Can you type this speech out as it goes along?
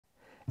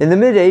In the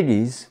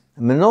mid-80s,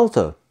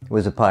 Minolta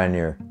was a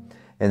pioneer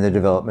in the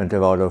development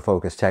of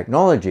autofocus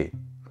technology.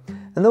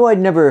 And though I'd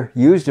never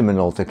used a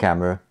Minolta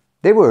camera,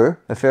 they were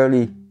a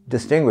fairly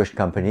distinguished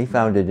company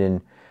founded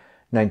in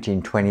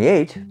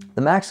 1928.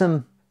 The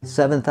Maxxum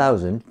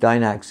 7000,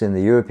 Dynax in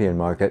the European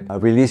market,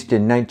 released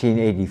in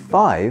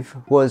 1985,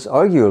 was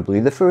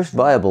arguably the first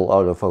viable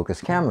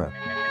autofocus camera.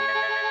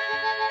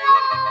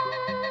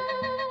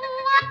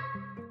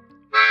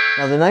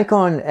 Now, the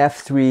Nikon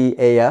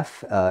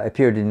F3AF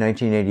appeared in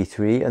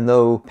 1983, and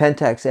though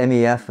Pentax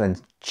MEF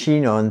and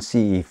Canon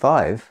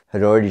CE5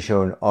 had already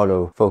shown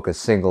autofocus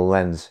single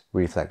lens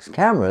reflex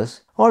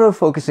cameras,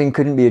 autofocusing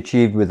couldn't be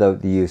achieved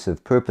without the use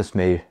of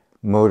purpose-made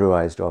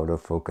motorized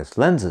autofocus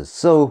lenses.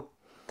 So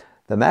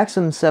the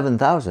Maxxum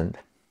 7000,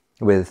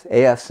 with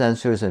AF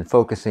sensors and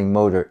focusing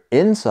motor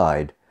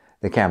inside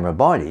the camera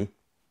body,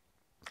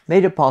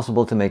 made it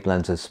possible to make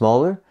lenses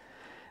smaller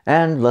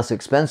and less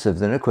expensive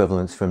than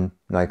equivalents from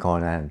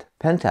Nikon and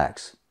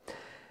Pentax.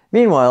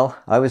 Meanwhile,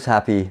 I was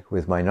happy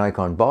with my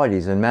Nikon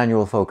bodies and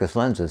manual focus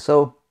lenses,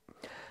 so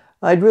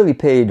I'd really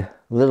paid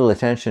little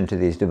attention to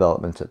these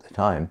developments at the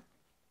time,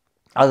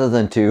 other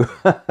than to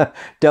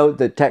doubt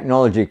that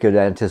technology could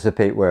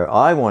anticipate where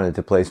I wanted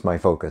to place my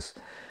focus.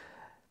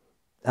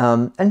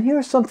 And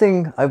here's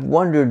something I've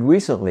wondered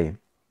recently.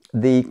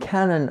 The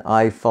Canon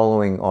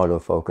eye-following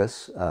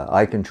autofocus,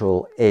 eye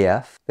control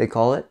AF, they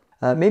call it,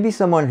 maybe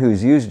someone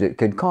who's used it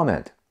could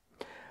comment.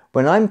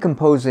 When I'm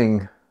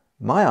composing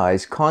my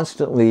eyes,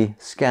 constantly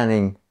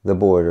scanning the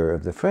border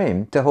of the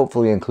frame to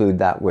hopefully include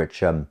that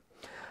which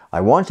I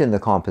want in the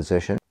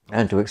composition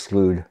and to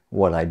exclude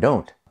what I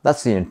don't.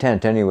 That's the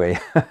intent anyway,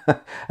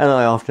 and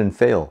I often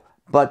fail.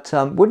 But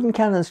wouldn't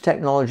Canon's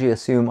technology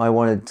assume I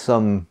wanted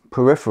some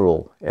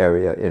peripheral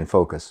area in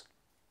focus?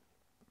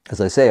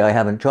 As I say, I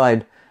haven't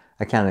tried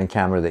a Canon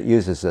camera that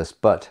uses this,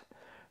 but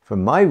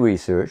from my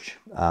research,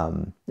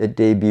 it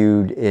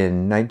debuted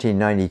in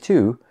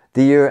 1992,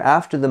 the year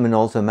after the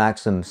Minolta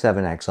Maxxum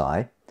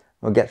 7xi.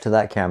 We'll get to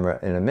that camera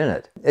in a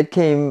minute. It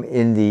came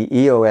in the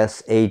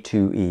EOS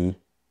A2E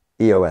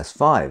EOS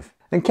 5.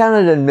 And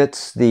Canon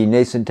admits the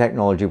nascent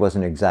technology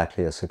wasn't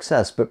exactly a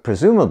success, but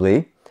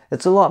presumably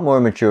it's a lot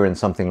more mature in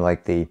something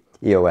like the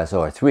EOS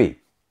R3.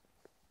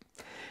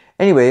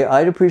 Anyway,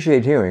 I'd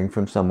appreciate hearing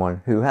from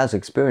someone who has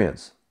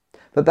experience.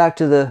 But back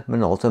to the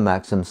Minolta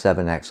Maxxum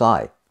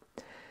 7xi.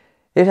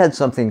 It had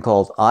something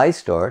called Eye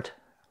Start,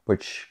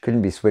 which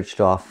couldn't be switched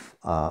off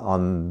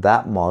on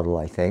that model,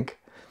 I think.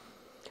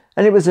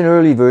 And it was an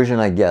early version,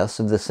 I guess,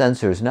 of the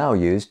sensors now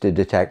used to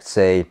detect,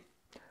 say,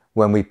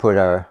 when we put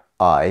our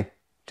eye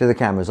to the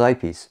camera's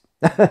eyepiece.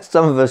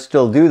 Some of us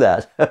still do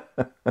that.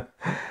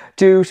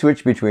 To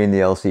switch between the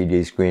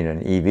LCD screen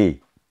and EV.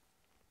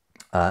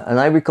 And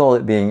I recall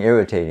it being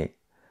irritating.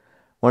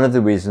 One of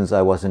the reasons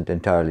I wasn't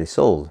entirely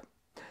sold.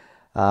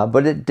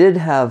 But it did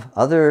have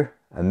other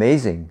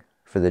amazing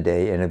for the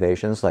day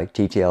innovations like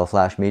TTL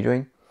flash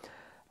metering,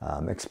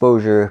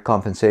 exposure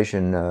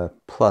compensation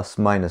plus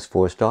minus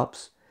 4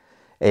 stops,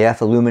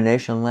 AF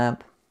illumination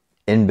lamp,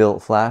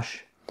 inbuilt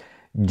flash,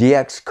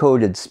 DX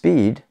coded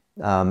speed,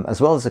 as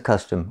well as a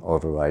custom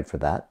override for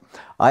that,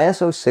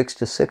 ISO 6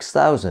 to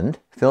 6000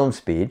 film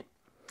speed.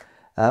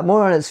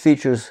 More on its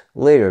features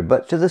later,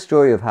 but to the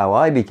story of how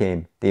I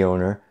became the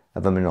owner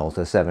of a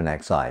Minolta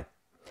 7xi.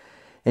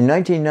 In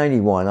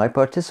 1991, I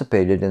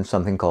participated in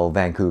something called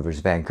Vancouver's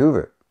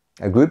Vancouver,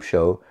 a group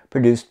show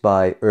produced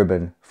by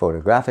Urban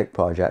Photographic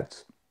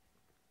Projects.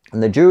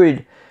 And the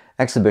juried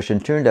exhibition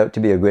turned out to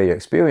be a great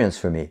experience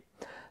for me.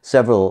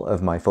 Several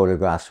of my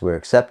photographs were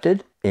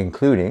accepted,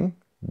 including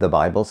the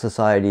Bible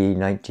Society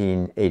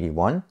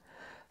 1981,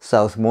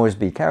 South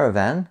Moresby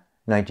Caravan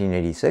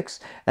 1986,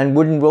 and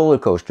Wooden Roller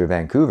Coaster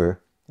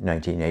Vancouver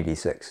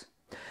 1986.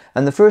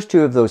 And the first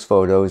two of those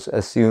photos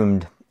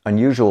assumed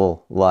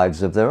unusual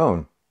lives of their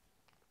own,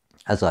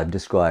 as I've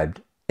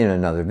described in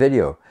another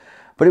video.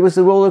 But it was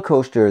the roller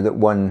coaster that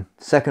won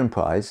second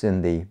prize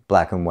in the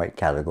black and white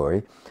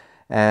category,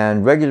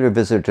 and regular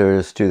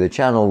visitors to the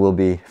channel will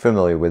be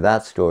familiar with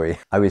that story.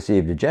 I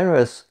received a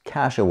generous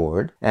cash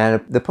award,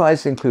 and the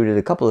prize included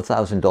a couple of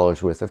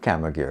 $1,000s worth of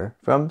camera gear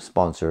from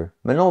sponsor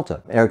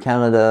Minolta. Air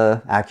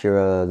Canada,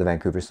 Acura, the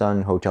Vancouver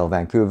Sun, Hotel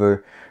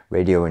Vancouver,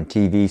 radio and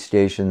TV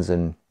stations,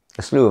 and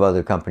a slew of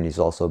other companies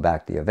also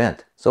backed the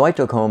event. So I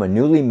took home a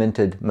newly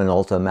minted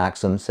Minolta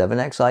Maxxum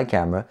 7xi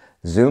camera,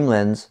 zoom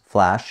lens,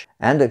 flash,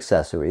 and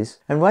accessories,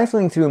 and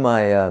rifling through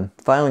my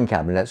filing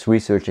cabinets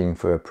researching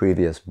for a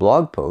previous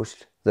blog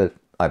post that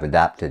I've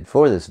adapted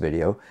for this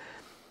video,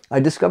 I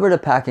discovered a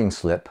packing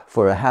slip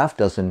for a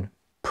half-dozen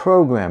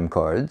program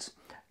cards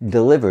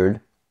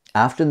delivered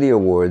after the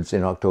awards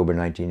in October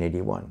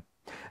 1981.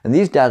 And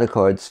these data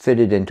cards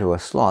fitted into a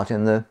slot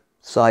in the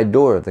side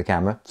door of the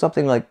camera,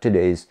 something like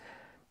today's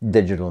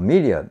digital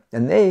media,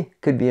 and they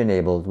could be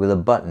enabled with a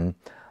button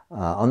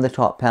on the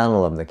top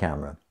panel of the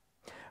camera.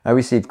 I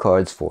received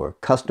cards for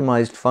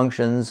customized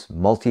functions,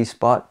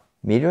 multi-spot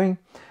metering,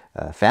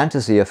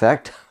 fantasy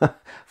effect,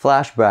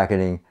 flash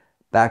bracketing,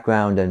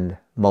 background, and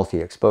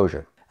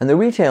multi-exposure. And the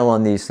retail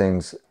on these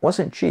things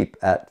wasn't cheap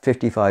at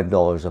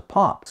 $55 a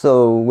pop.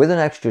 So with an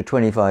extra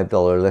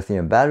 $25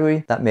 lithium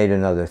battery, that made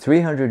another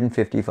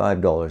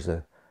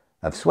 $355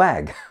 of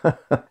swag.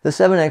 The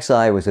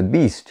 7XI was a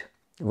beast,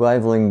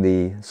 rivaling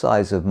the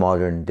size of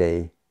modern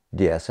day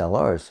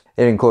DSLRs.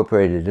 It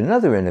incorporated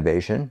another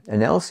innovation,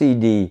 an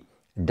LCD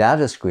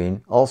data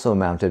screen also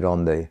mounted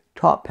on the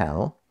top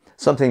panel,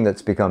 something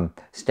that's become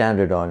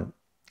standard on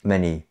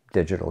many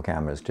digital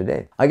cameras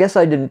today. I guess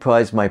I didn't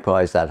prize my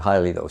prize that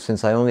highly though,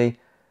 since I only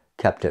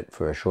kept it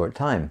for a short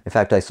time. In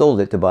fact, I sold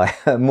it to buy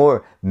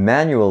more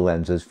manual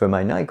lenses for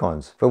my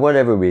Nikons. For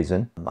whatever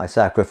reason, I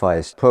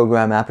sacrificed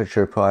program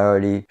aperture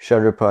priority,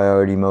 shutter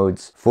priority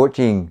modes,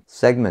 14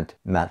 segment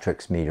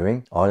matrix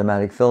metering,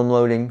 automatic film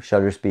loading,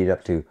 shutter speed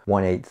up to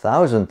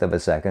 1/8,000th of a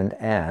second,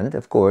 and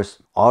of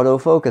course,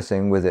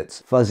 autofocusing with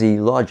its fuzzy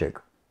logic,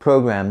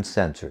 programmed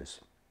sensors.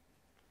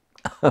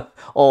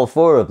 All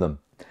 4 of them.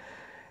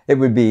 It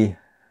would be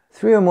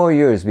 3 or more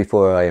years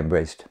before I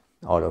embraced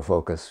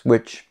autofocus,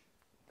 which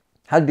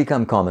had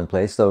become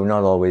commonplace, though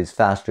not always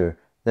faster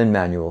than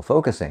manual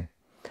focusing.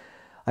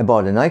 I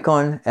bought a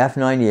Nikon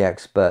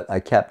F90x, but I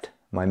kept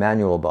my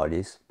manual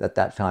bodies, at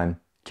that time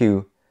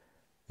 2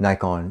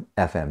 Nikon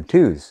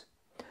FM2s.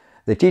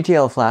 The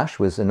TTL flash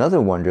was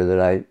another wonder that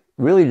I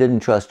really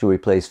didn't trust to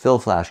replace fill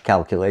flash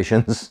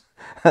calculations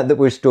that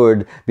were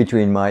stored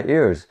between my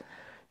ears.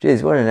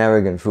 Geez, what an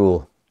arrogant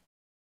fool.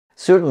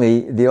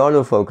 Certainly, the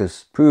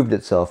autofocus proved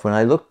itself when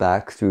I look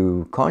back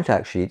through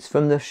contact sheets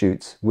from the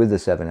shoots with the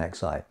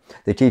 7XI.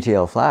 The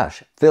TTL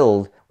flash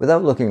filled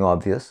without looking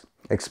obvious,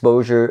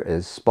 exposure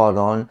is spot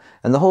on,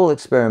 and the whole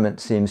experiment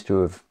seems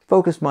to have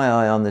focused my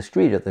eye on the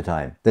street at the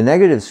time. The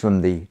negatives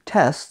from the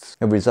tests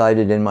have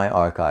resided in my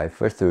archive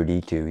for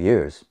 32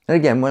 years. And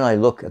again, when I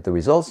look at the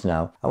results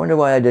now, I wonder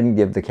why I didn't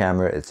give the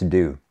camera its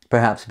due.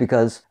 Perhaps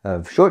because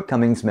of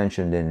shortcomings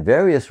mentioned in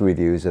various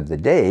reviews of the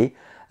day,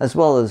 as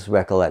well as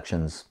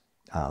recollections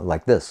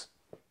like this.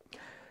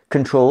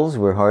 Controls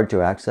were hard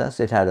to access.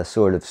 It had a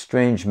sort of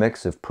strange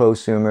mix of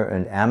prosumer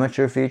and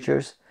amateur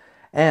features,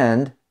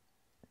 and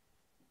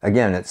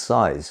again, its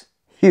size,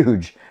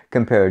 huge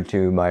compared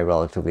to my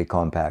relatively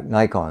compact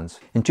Nikons.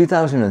 In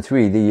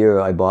 2003, the year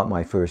I bought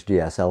my first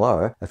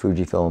DSLR, a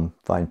Fujifilm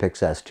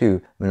Finepics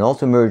S2,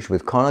 Minolta merged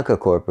with Konica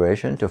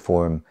Corporation to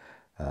form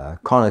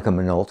Konica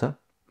Minolta.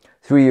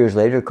 3 years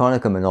later,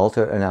 Konica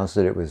Minolta announced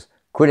that it was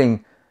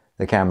quitting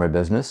the camera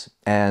business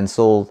and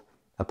sold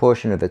a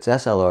portion of its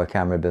SLR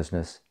camera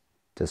business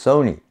to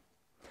Sony.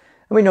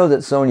 And we know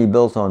that Sony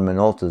built on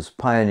Minolta's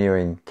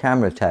pioneering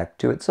camera tech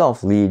to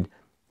itself lead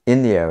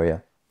in the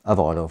area of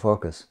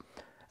autofocus,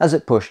 as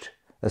it pushed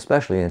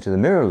especially into the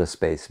mirrorless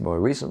space more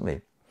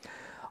recently.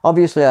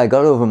 Obviously, I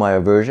got over my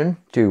aversion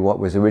to what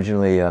was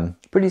originally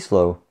pretty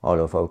slow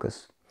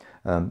autofocus.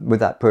 With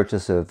that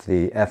purchase of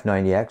the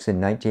F90x in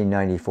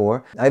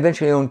 1994. I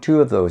eventually owned 2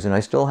 of those, and I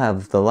still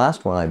have the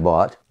last one I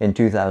bought in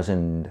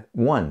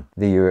 2001,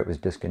 the year it was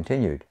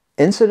discontinued.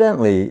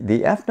 Incidentally,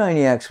 the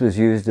F90x was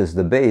used as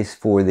the base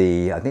for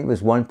the, I think it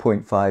was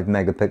 1.5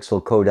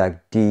 megapixel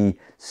Kodak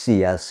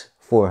DCS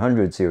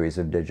 400 series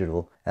of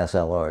digital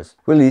SLRs,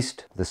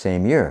 released the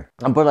same year.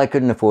 But I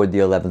couldn't afford the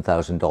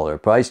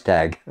 $11,000 price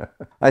tag.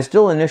 I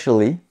still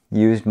initially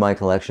used my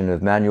collection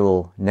of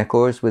manual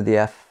Nikons with the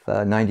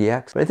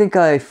F90x, but I think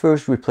I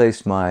first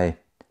replaced my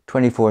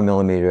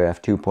 24mm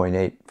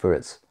f2.8 for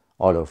its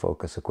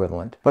autofocus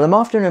equivalent. But I'm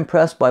often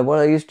impressed by what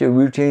I used to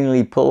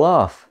routinely pull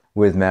off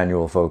with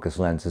manual focus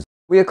lenses.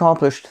 We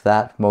accomplished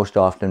that most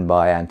often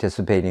by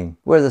anticipating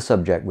where the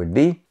subject would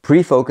be,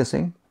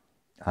 pre-focusing,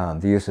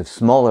 the use of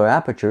smaller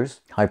apertures,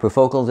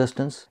 hyperfocal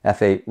distance.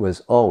 F8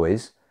 was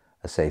always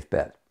a safe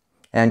bet.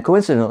 And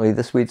coincidentally,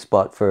 the sweet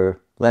spot for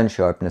lens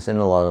sharpness in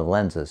a lot of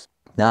lenses.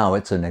 Now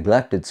it's a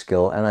neglected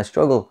skill, and I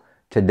struggle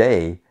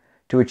today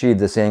to achieve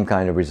the same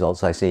kind of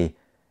results I see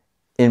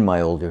in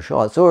my older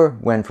shots, or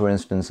when, for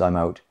instance, I'm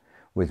out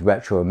with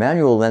retro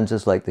manual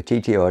lenses like the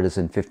TT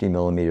Artisan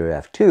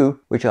 50mm f2,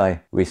 which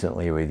I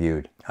recently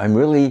reviewed. I'm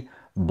really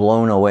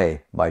blown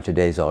away by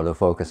today's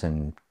autofocus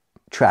and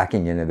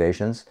tracking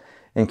innovations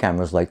in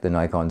cameras like the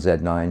Nikon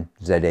Z9,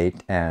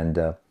 Z8,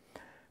 and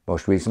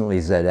most recently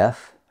ZF,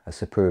 a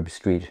superb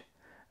street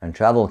and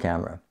travel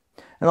camera.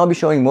 And I'll be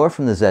showing more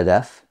from the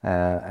ZF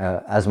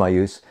as my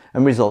use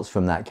and results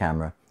from that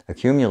camera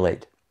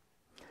accumulate.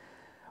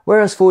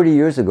 Whereas 40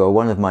 years ago,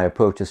 one of my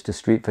approaches to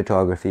street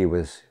photography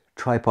was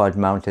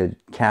tripod-mounted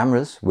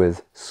cameras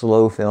with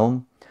slow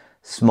film,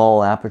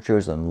 small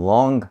apertures, and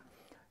long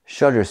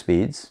shutter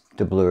speeds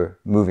to blur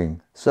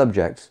moving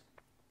subjects.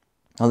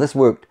 Now this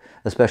worked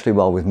especially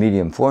well with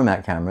medium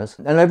format cameras,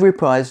 and I've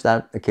reprised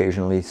that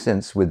occasionally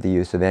since with the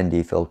use of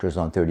ND filters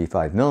on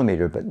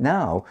 35mm, but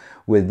now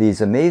with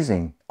these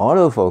amazing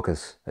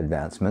autofocus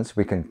advancements,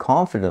 we can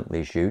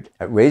confidently shoot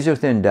at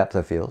razor-thin depth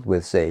of field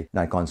with, say,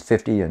 Nikon's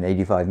 50 and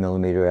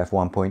 85mm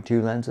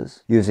f1.2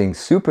 lenses, using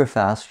super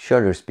fast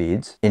shutter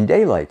speeds in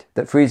daylight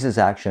that freezes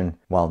action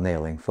while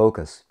nailing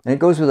focus. And it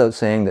goes without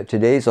saying that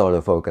today's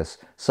autofocus,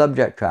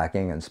 subject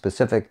tracking, and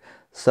specific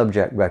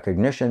subject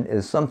recognition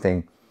is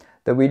something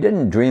that we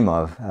didn't dream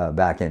of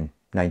back in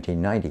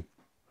 1990.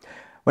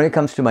 When it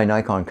comes to my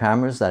Nikon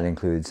cameras, that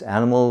includes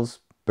animals,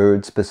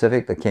 bird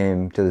specific that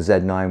came to the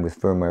Z9 with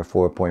firmware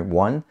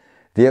 4.1,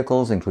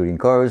 vehicles including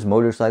cars,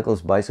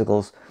 motorcycles,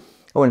 bicycles,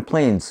 and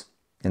planes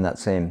in that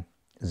same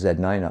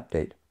Z9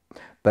 update.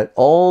 But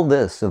all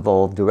this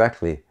evolved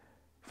directly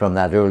from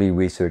that early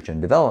research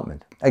and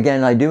development.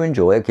 Again, I do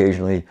enjoy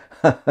occasionally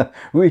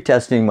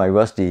retesting my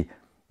rusty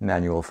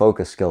manual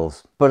focus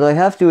skills. But I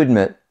have to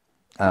admit,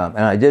 and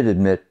I did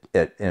admit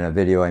it in a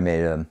video I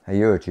made a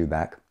year or two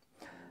back,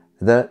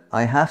 that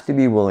I have to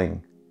be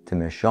willing to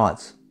miss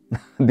shots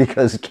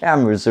because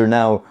cameras are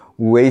now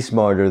way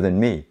smarter than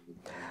me.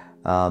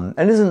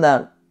 And isn't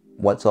that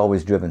what's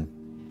always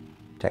driven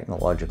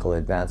technological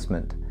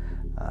advancement?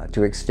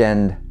 To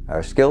extend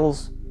our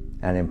skills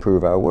and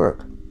improve our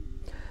work.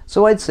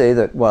 So I'd say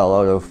that while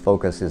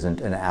autofocus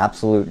isn't an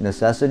absolute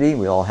necessity,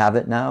 we all have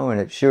it now, and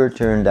it sure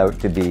turned out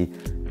to be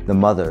the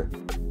mother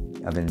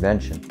of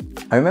invention.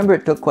 I remember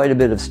it took quite a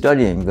bit of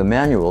studying the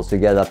manuals to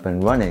get up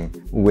and running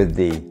with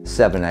the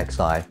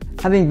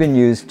 7XI, having been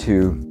used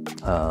to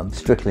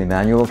strictly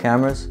manual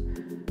cameras.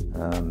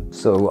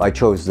 So I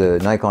chose the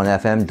Nikon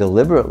FM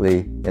deliberately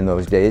in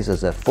those days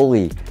as a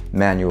fully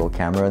manual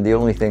camera, and the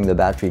only thing the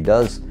battery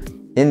does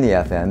in the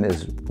FM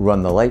is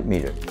run the light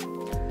meter.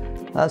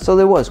 So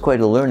there was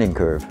quite a learning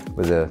curve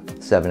with the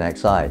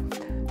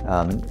 7XI.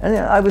 And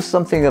I was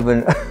something of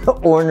an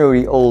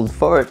ornery old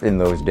fart in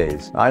those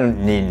days. I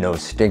don't need no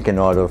stinking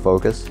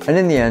autofocus. And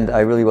in the end, I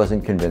really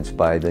wasn't convinced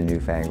by the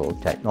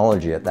newfangled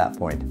technology at that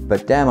point.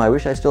 But damn, I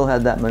wish I still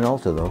had that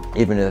Minolta though,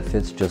 even if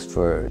it's just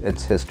for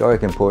its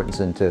historic importance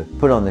and to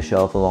put on the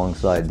shelf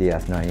alongside the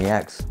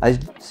F90x. I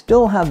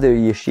still have the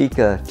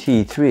Yashica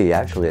T3,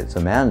 actually it's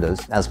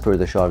Amanda's, as per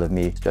the shot of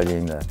me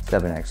studying the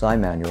 7XI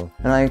manual.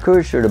 And I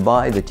encouraged her to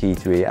buy the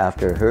T3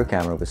 after her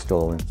camera was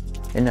stolen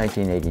in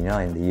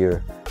 1989, the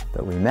year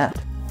that we met.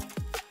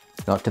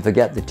 Not to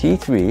forget, the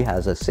T3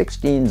 has a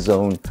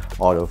 16-zone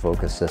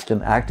autofocus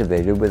system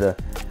activated with a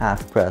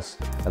half press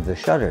of the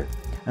shutter.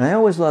 And I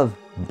always love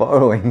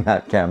borrowing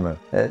that camera.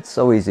 It's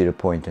so easy to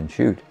point and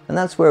shoot. And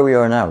that's where we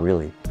are now,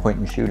 really. Point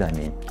and shoot, I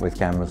mean, with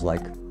cameras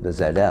like the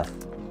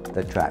ZF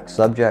that track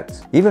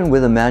subjects, even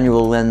with a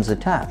manual lens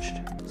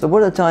attached. So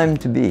what a time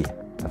to be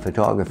a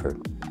photographer.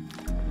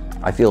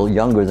 I feel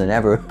younger than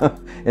ever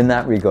in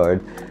that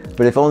regard.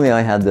 But if only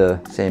I had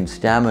the same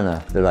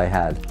stamina that I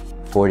had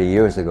 40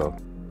 years ago.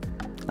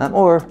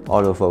 Or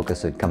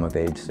autofocus had come of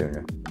age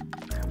sooner.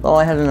 Well,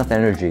 I had enough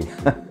energy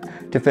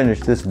to finish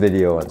this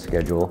video on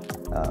schedule,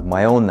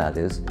 my own that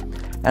is,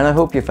 and I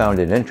hope you found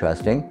it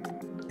interesting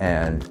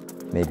and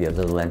maybe a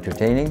little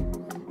entertaining.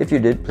 If you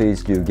did,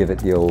 please do give it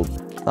the old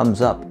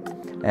thumbs up.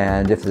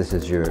 And if this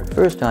is your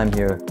first time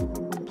here,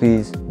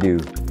 please do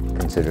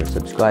consider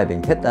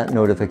subscribing. Hit that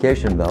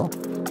notification bell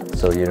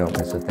so you don't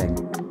miss a thing.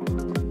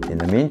 In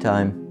the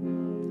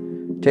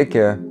meantime, take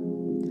care,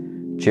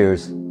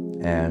 cheers,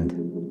 and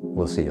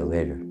we'll see you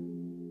later.